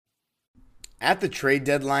At the trade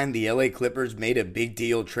deadline, the LA Clippers made a big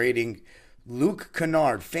deal trading Luke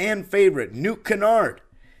Kennard, fan favorite Nuke Kennard,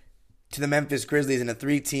 to the Memphis Grizzlies in a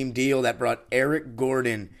 3-team deal that brought Eric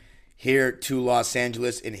Gordon here to Los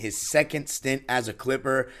Angeles in his second stint as a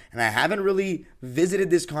Clipper. And I haven't really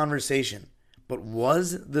visited this conversation, but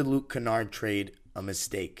was the Luke Kennard trade a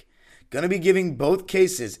mistake? Gonna be giving both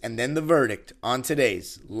cases and then the verdict on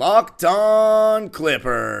today's Locked On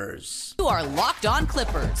Clippers. You are Locked On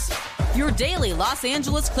Clippers, your daily Los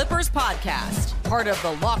Angeles Clippers podcast, part of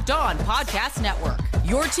the Locked On Podcast Network,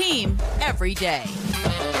 your team every day.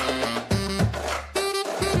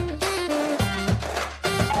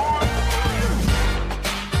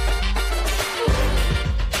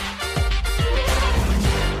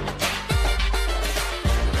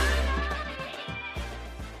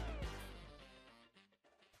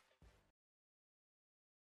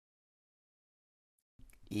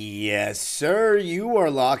 Yes, sir. You are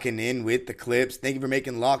locking in with the Clips. Thank you for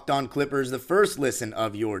making Locked On Clippers the first listen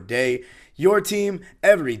of your day. Your team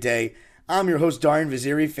every day. I'm your host, Darian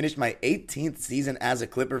Vaziri. Finished my 18th season as a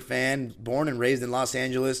Clipper fan, born and raised in Los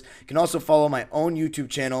Angeles. You can also follow my own YouTube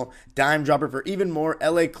channel, Dime Dropper, for even more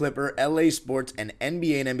LA Clipper, LA sports, and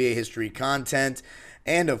NBA history content.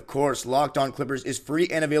 And of course, Locked On Clippers is free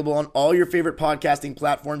and available on all your favorite podcasting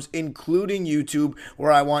platforms, including YouTube,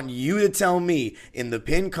 where I want you to tell me in the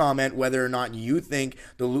pinned comment whether or not you think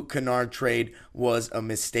the Luke Kennard trade was a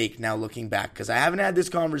mistake now looking back. Because I haven't had this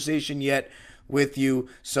conversation yet with you,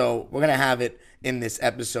 so we're going to have it in this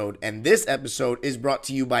episode. And this episode is brought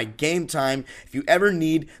to you by Game Time. If you ever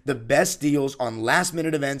need the best deals on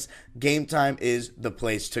last-minute events, Game Time is the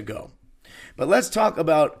place to go. But let's talk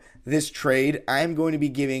about this trade. I'm going to be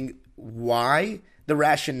giving why, the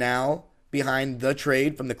rationale behind the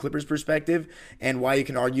trade from the Clippers' perspective, and why you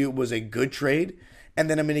can argue it was a good trade. And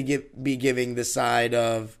then I'm going to be giving the side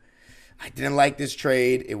of, I didn't like this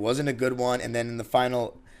trade, it wasn't a good one. And then in the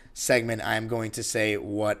final segment, I'm going to say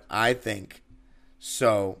what I think.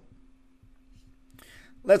 So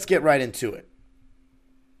let's get right into it.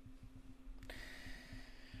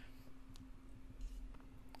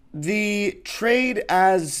 The trade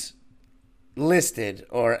as listed,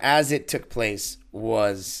 or as it took place,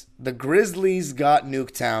 was the Grizzlies got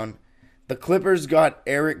Nuketown, the Clippers got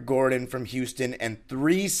Eric Gordon from Houston, and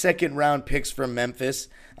 3 second-round picks from Memphis.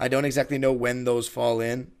 I don't exactly know when those fall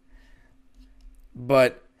in,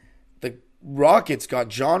 but the Rockets got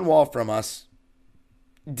John Wall from us,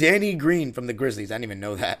 Danny Green from the Grizzlies. I didn't even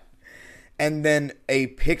know that. And then a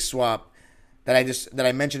pick swap that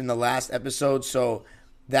I mentioned in the last episode. So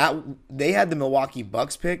that they had the Milwaukee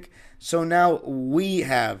Bucks pick, so now we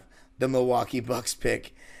have the Milwaukee Bucks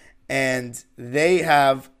pick, and they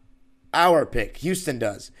have our pick. Houston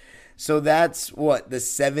does. So that's what, the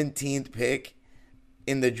 17th pick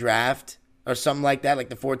in the draft, or something like that, like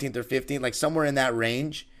the 14th or 15th, like somewhere in that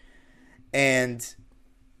range. And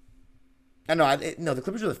I know, the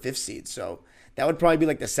Clippers were the 5th seed, so that would probably be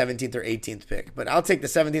like the 17th or 18th pick. But I'll take the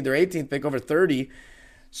 17th or 18th pick over 30.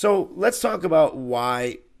 So let's talk about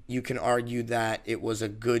why you can argue that it was a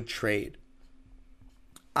good trade.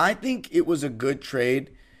 I think it was a good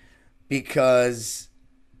trade because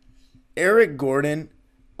Eric Gordon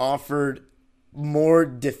offered more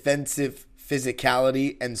defensive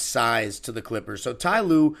physicality and size to the Clippers. So Ty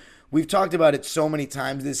Lue, we've talked about it so many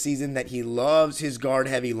times this season that he loves his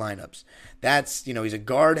guard-heavy lineups. That's, he's a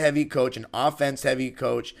guard-heavy coach, an offense-heavy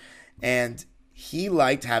coach, and he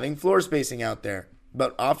liked having floor spacing out there.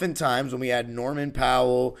 But oftentimes when we had Norman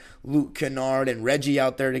Powell, Luke Kennard, and Reggie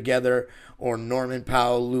out there together, or Norman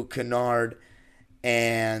Powell, Luke Kennard,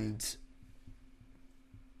 and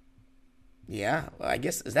I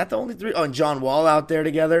guess, is that the only three? Oh, and John Wall out there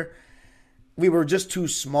together, we were just too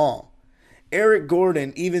small. Eric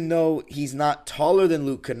Gordon, even though he's not taller than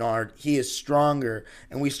Luke Kennard, he is stronger.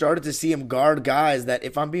 And we started to see him guard guys that,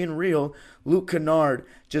 if I'm being real, Luke Kennard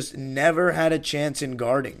just never had a chance in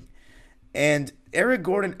guarding. And Eric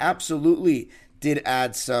Gordon absolutely did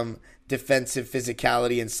add some defensive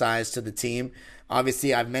physicality and size to the team.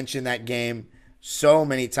 Obviously, I've mentioned that game so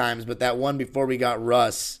many times, but that one before we got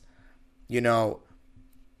Russ, right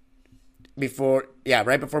before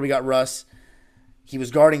we got Russ, he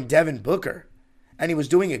was guarding Devin Booker, and he was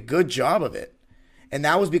doing a good job of it. And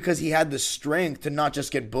that was because he had the strength to not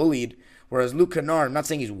just get bullied, whereas Luke Kennard, I'm not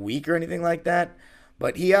saying he's weak or anything like that,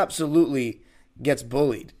 but he absolutely gets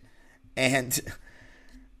bullied. And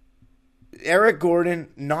Eric Gordon,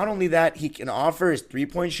 not only that, he can offer his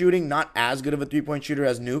three-point shooting, not as good of a three-point shooter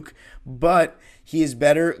as Nuke, but he is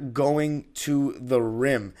better going to the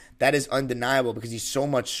rim. That is undeniable because he's so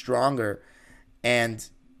much stronger. And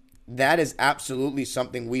that is absolutely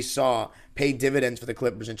something we saw pay dividends for the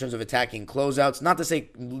Clippers in terms of attacking closeouts. Not to say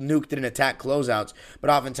Nuke didn't attack closeouts, but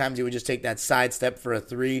oftentimes he would just take that sidestep for a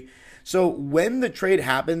three. So when the trade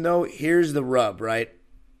happened, though, here's the rub, right?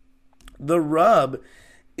 The rub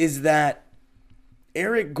is that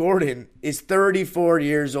Eric Gordon is 34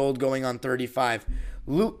 years old going on 35.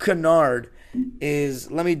 Luke Kennard is,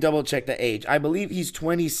 let me double check the age. I believe he's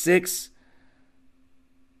 26.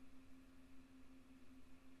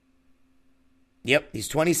 Yep, he's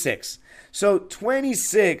 26. So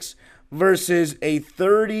 26 versus a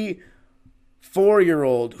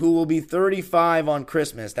 34-year-old who will be 35 on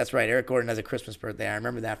Christmas. That's right, Eric Gordon has a Christmas birthday. I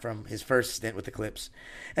remember that from his first stint with the Clips.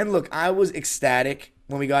 And look, I was ecstatic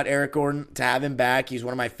when we got Eric Gordon to have him back. He's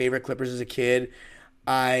one of my favorite Clippers as a kid.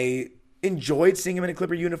 I enjoyed seeing him in a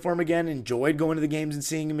Clipper uniform again, enjoyed going to the games and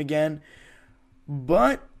seeing him again.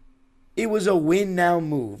 But it was a win-now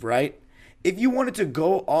move, right? If you wanted to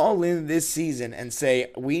go all in this season and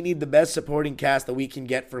say, we need the best supporting cast that we can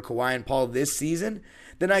get for Kawhi and Paul this season,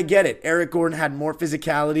 then I get it. Eric Gordon had more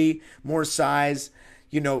physicality, more size.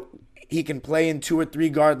 You know, he can play in 2 or 3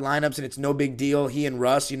 guard lineups, and it's no big deal. He and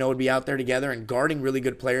Russ, would be out there together and guarding really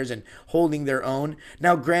good players and holding their own.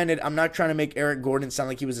 Now, granted, I'm not trying to make Eric Gordon sound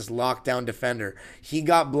like he was this lockdown defender. He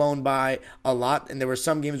got blown by a lot, and there were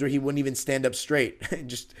some games where he wouldn't even stand up straight,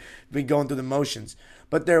 just be going through the motions.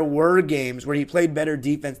 But there were games where he played better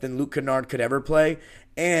defense than Luke Kennard could ever play,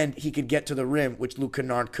 and he could get to the rim, which Luke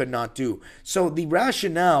Kennard could not do. So the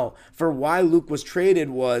rationale for why Luke was traded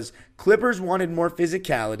was Clippers wanted more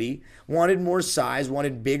physicality, wanted more size,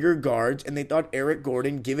 wanted bigger guards, and they thought Eric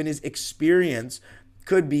Gordon, given his experience,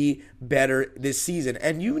 could be better this season.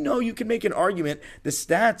 And you can make an argument. The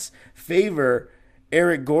stats favor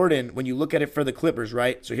Eric Gordon when you look at it for the Clippers,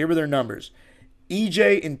 right? So here were their numbers.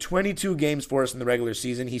 EJ in 22 games for us in the regular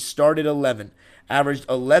season. He started 11, averaged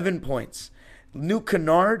 11 points. Luke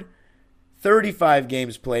Kennard, 35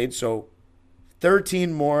 games played, so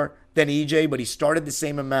 13 more than EJ, but he started the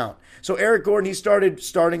same amount. So Eric Gordon, he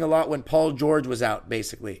starting a lot when Paul George was out,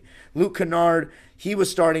 basically. Luke Kennard, he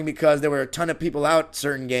was starting because there were a ton of people out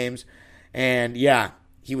certain games, and yeah,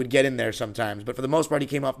 he would get in there sometimes. But for the most part, he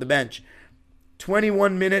came off the bench.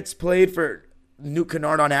 21 minutes played for Luke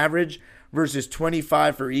Kennard on average versus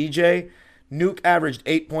 25 for EJ. Nuke averaged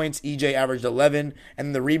 8 points, EJ averaged 11,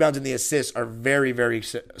 and the rebounds and the assists are very, very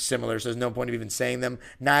similar, so there's no point of even saying them.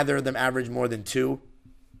 Neither of them averaged more than 2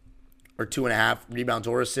 or 2.5 rebounds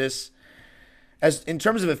or assists. As in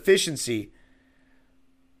terms of efficiency,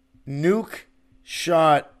 Nuke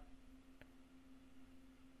shot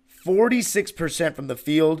 46% from the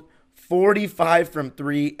field, 45 from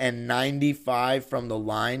 3, and 95 from the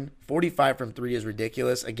line. 45 from 3 is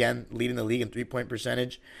ridiculous. Again, leading the league in three-point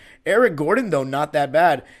percentage. Eric Gordon, though, not that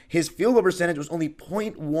bad. His field goal percentage was only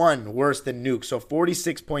 0.1 worse than Nuke. So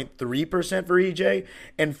 46.3% for EJ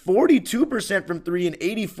and 42% from 3 and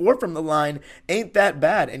 84 from the line ain't that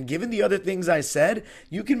bad. And given the other things I said,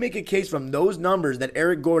 you can make a case from those numbers that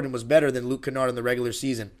Eric Gordon was better than Luke Kennard in the regular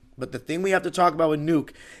season. But the thing we have to talk about with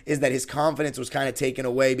Nuke is that his confidence was kind of taken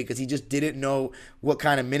away because he just didn't know what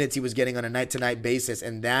kind of minutes he was getting on a night-to-night basis.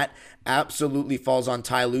 And that absolutely falls on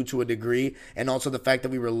Ty Lue to a degree. And also the fact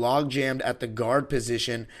that we were log-jammed at the guard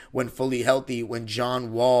position when fully healthy when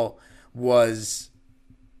John Wall was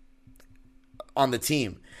on the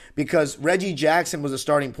team. Because Reggie Jackson was a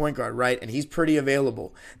starting point guard, right? And he's pretty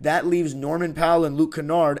available. That leaves Norman Powell and Luke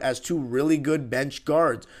Kennard as two really good bench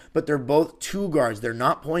guards. But they're both two guards. They're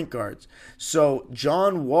not point guards. So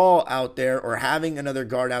John Wall out there or having another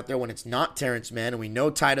guard out there when it's not Terrence Mann, and we know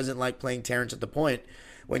Ty doesn't like playing Terrence at the point,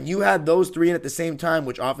 when you had those three in at the same time,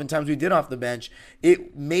 which oftentimes we did off the bench,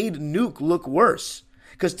 it made Nuke look worse.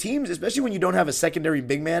 Because teams, especially when you don't have a secondary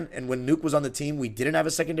big man, and when Nuke was on the team, we didn't have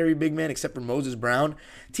a secondary big man except for Moses Brown,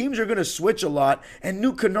 teams are going to switch a lot, and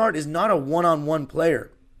Nuke Kennard is not a one-on-one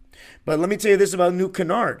player. But let me tell you this about Nuke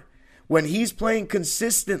Kennard. When he's playing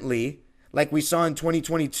consistently, like we saw in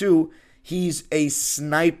 2022, he's a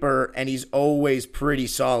sniper, and he's always pretty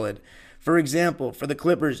solid. For example, for the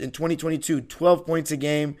Clippers in 2022, 12 points a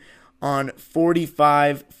game on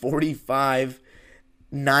 45,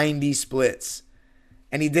 90 splits.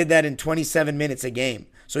 And he did that in 27 minutes a game.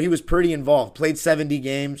 So he was pretty involved. Played 70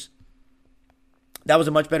 games. That was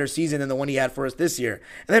a much better season than the one he had for us this year.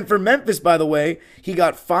 And then for Memphis, by the way, he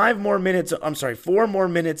got 4 more minutes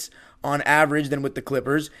on average than with the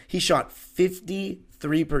Clippers. He shot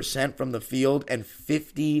 53% from the field and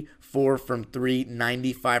 54 from 3,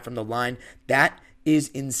 95 from the line. That is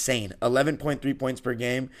insane. 11.3 points per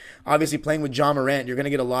game. Obviously, playing with Ja Morant, you're going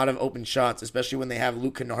to get a lot of open shots, especially when they have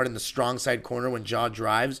Luke Kennard in the strong side corner when Ja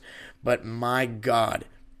drives. But my God,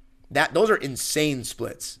 Those are insane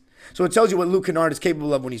splits. So it tells you what Luke Kennard is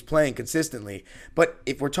capable of when he's playing consistently. But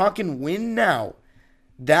if we're talking win now,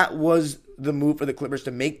 that was the move for the Clippers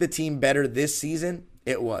to make the team better this season.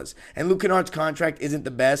 It was. And Luke Kennard's contract isn't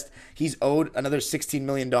the best. He's owed another $16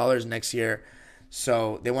 million next year.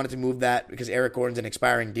 So they wanted to move that because Eric Gordon's an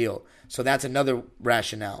expiring deal. So that's another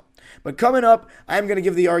rationale. But coming up, I'm going to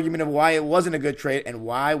give the argument of why it wasn't a good trade and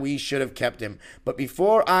why we should have kept him. But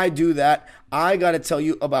before I do that, I got to tell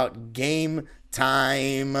you about Game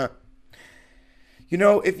Time. You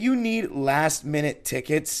know, if you need last-minute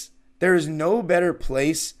tickets, there is no better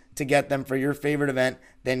place to get them for your favorite event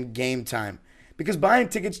than Game Time. Because buying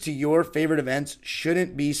tickets to your favorite events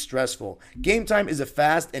shouldn't be stressful. Game Time is a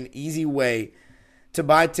fast and easy way to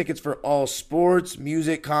buy tickets for all sports,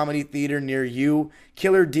 music, comedy, theater near you.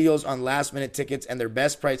 Killer deals on last-minute tickets and their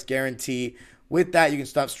best price guarantee. With that, you can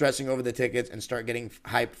stop stressing over the tickets and start getting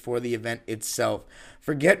hyped for the event itself.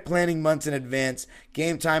 Forget planning months in advance.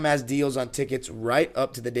 Game Time has deals on tickets right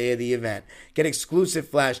up to the day of the event. Get exclusive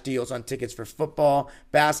flash deals on tickets for football,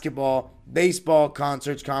 basketball, baseball,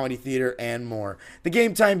 concerts, comedy, theater, and more. The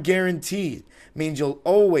Game Time guarantee means you'll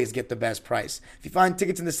always get the best price. If you find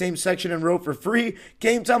tickets in the same section and row for free,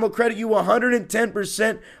 Game Time will credit you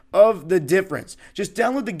 110% of the difference. Just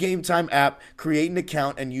download the Game Time app, create an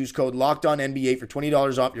account, and use code LOCKEDONNBA for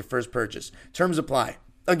 $20 off your first purchase. Terms apply.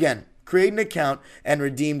 Again, create an account and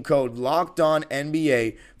redeem code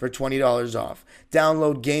LOCKEDONNBA for $20 off.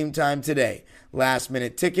 Download Game Time today. Last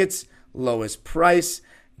minute tickets, lowest price,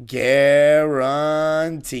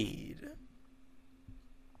 guaranteed.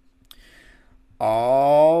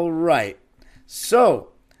 All right.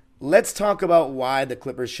 So, let's talk about why the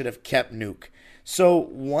Clippers should have kept Nuke. So,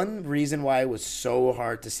 one reason why it was so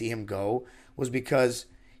hard to see him go was because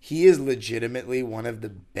he is legitimately one of the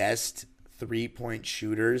best three-point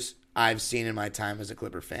shooters I've seen in my time as a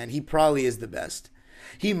Clipper fan. He probably is the best.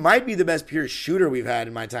 He might be the best pure shooter we've had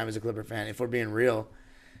in my time as a Clipper fan, if we're being real.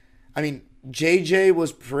 I mean, JJ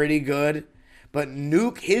was pretty good, but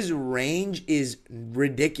Nuke, his range is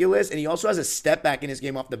ridiculous, and he also has a step back in his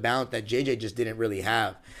game off the bounce that JJ just didn't really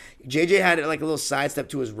have. JJ had like a little sidestep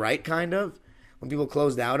to his right, kind of, when people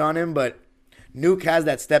closed out on him, but Nuke has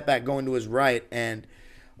that step back going to his right, and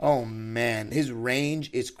oh man, his range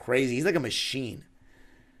is crazy. He's like a machine.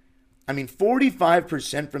 I mean,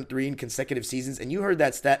 45% from three in consecutive seasons, and you heard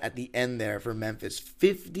that stat at the end there for Memphis.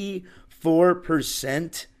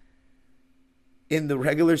 54% in the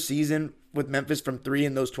regular season with Memphis from three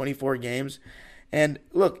in those 24 games. And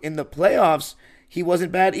look, in the playoffs, he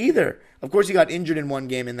wasn't bad either. Of course, he got injured in one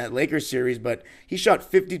game in that Lakers series, but he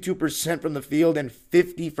shot 52% from the field and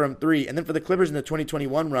 50% from three. And then for the Clippers in the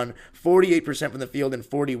 2021 run, 48% from the field and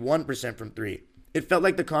 41% from three. It felt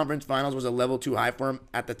like the conference finals was a level too high for him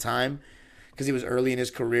at the time because he was early in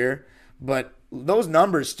his career. But those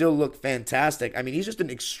numbers still look fantastic. I mean, he's just an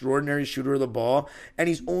extraordinary shooter of the ball, and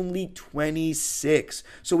he's only 26.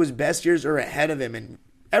 So his best years are ahead of him, and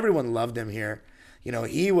everyone loved him here. You know,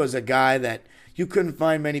 he was a guy that you couldn't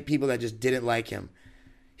find many people that just didn't like him.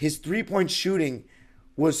 His three-point shooting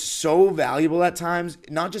was so valuable at times,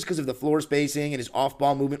 not just because of the floor spacing and his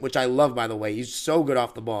off-ball movement, which I love, by the way. He's so good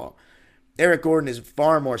off the ball. Eric Gordon is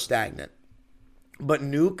far more stagnant. But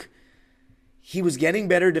Nuke, he was getting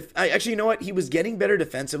better. Actually, you know what? He was getting better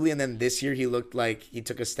defensively, and then this year he looked like he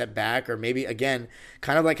took a step back, or maybe, again,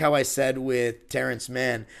 kind of like how I said with Terrence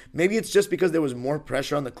Mann. Maybe it's just because there was more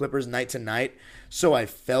pressure on the Clippers night to night, so I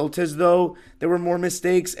felt as though there were more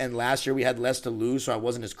mistakes, and last year we had less to lose, so I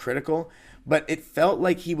wasn't as critical. But it felt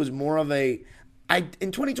like he was more of a...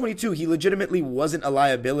 in 2022, he legitimately wasn't a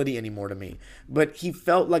liability anymore to me, but he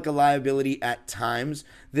felt like a liability at times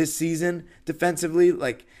this season defensively.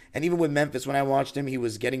 And even with Memphis, when I watched him, he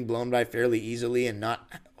was getting blown by fairly easily and not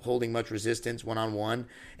holding much resistance one-on-one.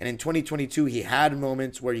 And in 2022, he had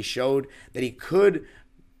moments where he showed that he could,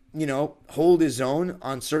 hold his own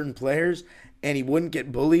on certain players, and he wouldn't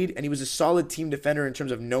get bullied. And he was a solid team defender in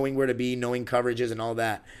terms of knowing where to be, knowing coverages and all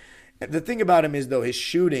that. The thing about him is, though, his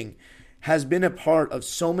shooting has been a part of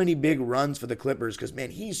so many big runs for the Clippers because,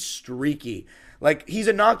 man, he's streaky. Like, he's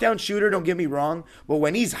a knockdown shooter, don't get me wrong, but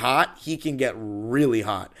when he's hot, he can get really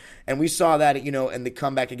hot. And we saw that, in the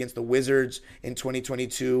comeback against the Wizards in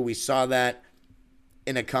 2022. We saw that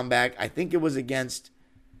in a comeback. I think it was against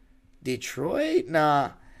Detroit?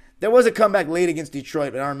 Nah. There was a comeback late against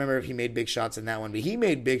Detroit, but I don't remember if he made big shots in that one. But he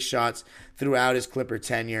made big shots throughout his Clipper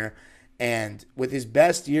tenure. And with his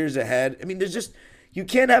best years ahead, I mean, there's just... You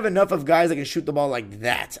can't have enough of guys that can shoot the ball like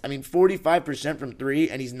that. I mean, 45% from three,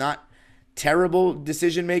 and he's not terrible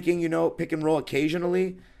decision-making, pick and roll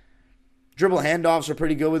occasionally. Dribble handoffs are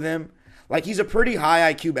pretty good with him. Like, he's a pretty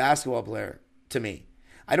high IQ basketball player to me.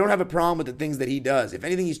 I don't have a problem with the things that he does. If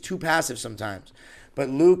anything, he's too passive sometimes. But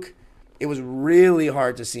Luke, it was really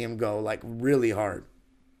hard to see him go, like really hard.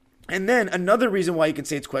 And then another reason why you can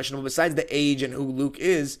say it's questionable, besides the age and who Luke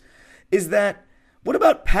is that what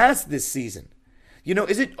about past this season?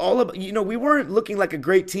 Is it all about, we weren't looking like a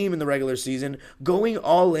great team in the regular season, going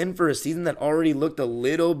all in for a season that already looked a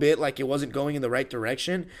little bit like it wasn't going in the right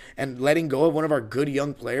direction, and letting go of one of our good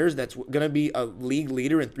young players that's going to be a league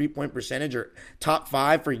leader in three-point percentage or top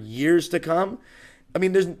 5 for years to come. I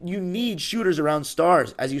mean, you need shooters around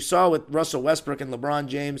stars. As you saw with Russell Westbrook and LeBron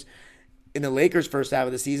James in the Lakers' first half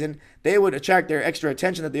of the season, they would attract their extra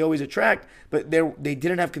attention that they always attract, but they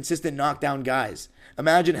didn't have consistent knockdown guys.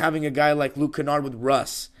 Imagine having a guy like Luke Kennard with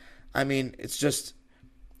Russ. I mean, it's just,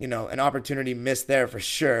 an opportunity missed there for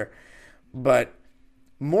sure. But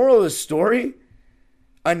moral of the story,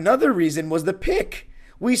 another reason was the pick.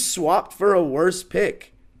 We swapped for a worse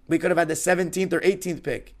pick. We could have had the 17th or 18th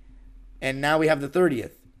pick, and now we have the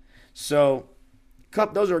 30th. So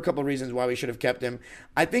those are a couple of reasons why we should have kept him.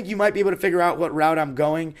 I think you might be able to figure out what route I'm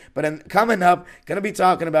going, but I'm coming up, going to be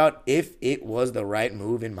talking about if it was the right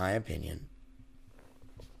move, in my opinion.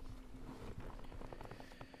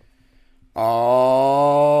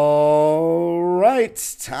 All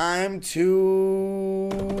right, time to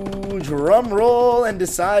drum roll and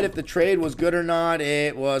decide if the trade was good or not.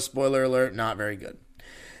 It was, spoiler alert, not very good.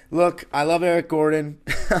 Look, I love Eric Gordon.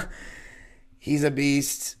 He's a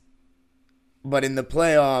beast. But in the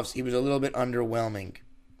playoffs, he was a little bit underwhelming.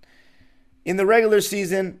 In the regular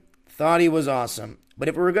season, thought he was awesome. But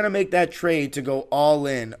if we were going to make that trade to go all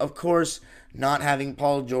in, of course, not having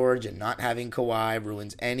Paul George and not having Kawhi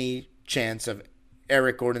ruins any chance of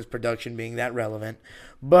Eric Gordon's production being that relevant.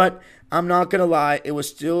 But I'm not going to lie, it was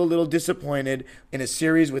still a little disappointed in a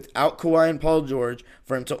series without Kawhi and Paul George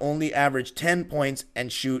for him to only average 10 points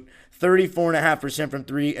and shoot 34.5% from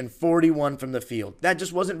 3 and 41 from the field. That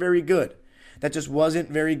just wasn't very good.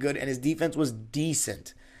 And his defense was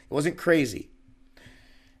decent. It wasn't crazy.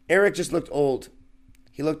 Eric just looked old.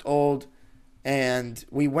 He looked old, and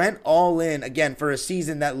we went all in, again, for a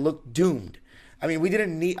season that looked doomed. I mean, we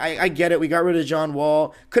didn't need... I get it. We got rid of John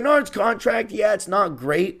Wall. Kennard's contract, yeah, it's not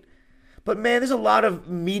great. But, man, there's a lot of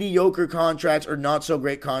mediocre contracts or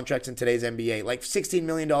not-so-great contracts in today's NBA. Like $16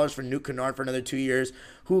 million for Nuke Kennard for another 2 years.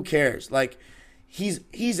 Who cares? Like, his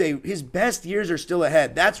best years are still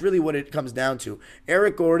ahead. That's really what it comes down to.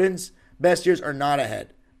 Eric Gordon's best years are not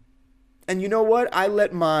ahead. And you know what? I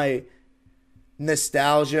let my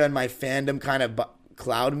nostalgia and my fandom kind of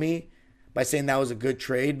cloud me by saying that was a good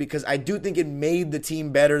trade, because I do think it made the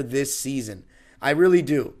team better this season. I really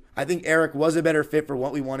do. I think Eric was a better fit for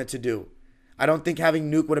what we wanted to do. I don't think having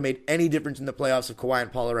Nuke would have made any difference in the playoffs if Kawhi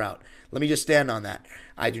and Paul are out. Let me just stand on that.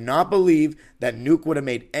 I do not believe that Nuke would have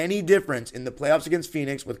made any difference in the playoffs against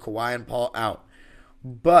Phoenix with Kawhi and Paul out.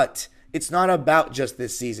 But it's not about just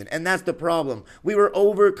this season, and that's the problem. We were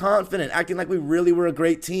overconfident, acting like we really were a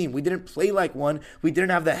great team. We didn't play like one. We didn't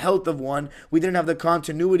have the health of one. We didn't have the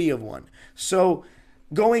continuity of one. So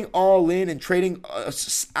going all in and trading an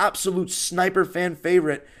absolute sniper fan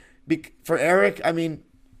favorite for Eric, I mean,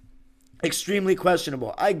 extremely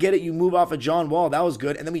questionable. I get it. You move off of John Wall. That was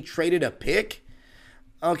good. And then we traded a pick.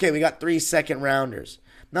 Okay, we got 3 second-rounders.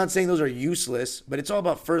 I'm not saying those are useless, but it's all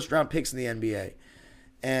about first-round picks in the NBA.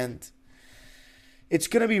 And it's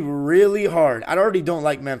going to be really hard. I already don't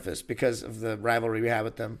like Memphis because of the rivalry we have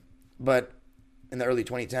with them, but in the early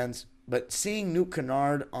 2010s. But seeing Nuke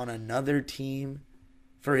Kennard on another team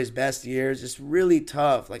for his best years is really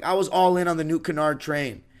tough. Like, I was all in on the Nuke Kennard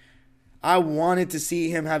train. I wanted to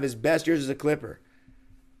see him have his best years as a Clipper.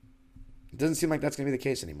 It doesn't seem like that's going to be the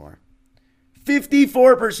case anymore.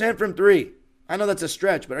 54% from 3. I know that's a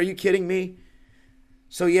stretch, but are you kidding me?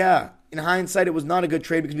 So, yeah, in hindsight, it was not a good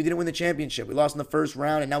trade because we didn't win the championship. We lost in the first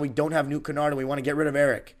round, and now we don't have Nuke Kennard, and we want to get rid of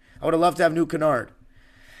Eric. I would have loved to have Nuke Kennard.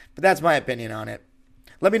 But that's my opinion on it.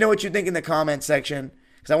 Let me know what you think in the comment section,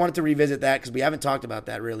 because I wanted to revisit that because we haven't talked about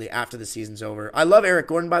that really after the season's over. I love Eric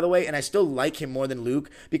Gordon, by the way, and I still like him more than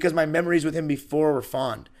Luke because my memories with him before were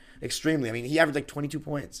fond. Extremely. I mean, he averaged like 22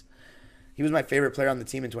 points. He was my favorite player on the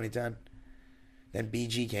team in 2010. Then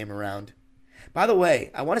BG came around. By the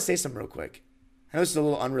way, I want to say something real quick. I know this is a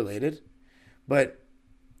little unrelated, but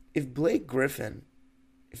if Blake Griffin,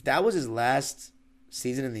 if that was his last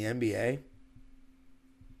season in the NBA,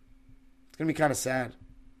 it's going to be kind of sad.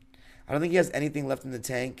 I don't think he has anything left in the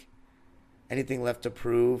tank, anything left to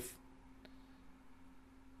prove,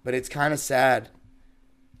 but it's kind of sad.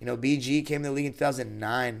 You know, BG came to the league in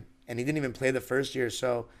 2009, and he didn't even play the first year,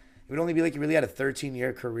 so it would only be like he really had a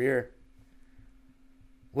 13-year career.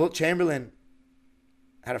 Wilt Chamberlain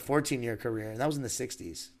had a 14-year career, and that was in the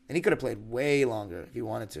 60s. And he could have played way longer if he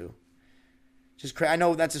wanted to. I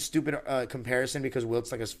know that's a stupid comparison because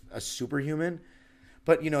Wilt's like a superhuman.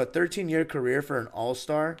 But, a 13-year career for an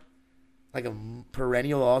all-star, like a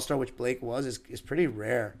perennial all-star, which Blake was, is pretty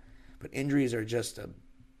rare. But injuries are just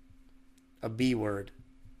a B word,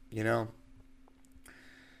 It's going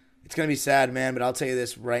to be sad, man, but I'll tell you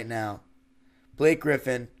this right now. Blake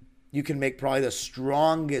Griffin, you can make probably the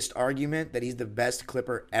strongest argument that he's the best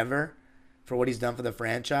Clipper ever for what he's done for the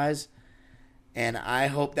franchise. And I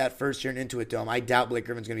hope that first year in Intuit Dome, I doubt Blake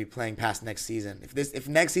Griffin's going to be playing past next season. If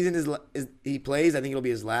next season is he plays, I think it'll be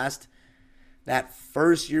his last. That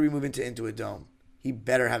first year we move into Intuit Dome, he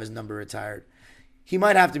better have his number retired. He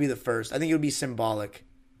might have to be the first. I think it'll be symbolic.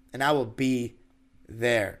 And I will be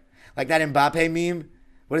there. Like that Mbappe meme.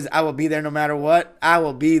 What is it? I will be there no matter what. I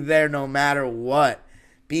will be there no matter what.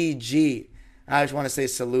 BG. I just want to say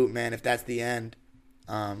salute, man, if that's the end.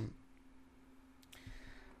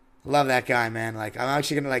 Love that guy, man. Like, I'm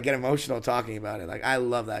actually going to get emotional talking about it. Like, I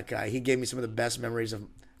love that guy. He gave me some of the best memories of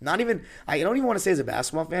I don't even want to say as a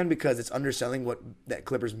basketball fan because it's underselling what that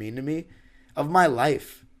Clippers mean to me, of my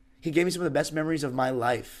life. He gave me some of the best memories of my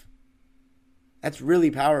life. That's really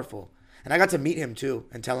powerful. And I got to meet him too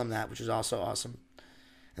and tell him that, which was also awesome.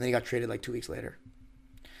 And then he got traded like 2 weeks later.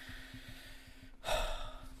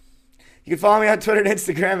 You can follow me on Twitter and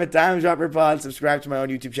Instagram at DimeDropperPod. Subscribe to my own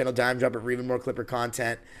YouTube channel, Dime Dropper, for even more Clipper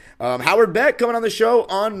content. Howard Beck coming on the show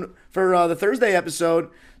for the Thursday episode.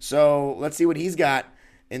 So let's see what he's got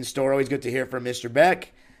in store. Always good to hear from Mr.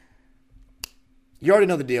 Beck. You already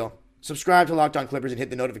know the deal. Subscribe to Locked On Clippers and hit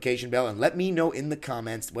the notification bell. And let me know in the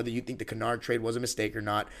comments whether you think the Kennard trade was a mistake or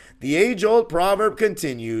not. The age-old proverb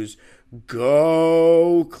continues.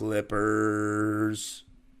 Go Clippers.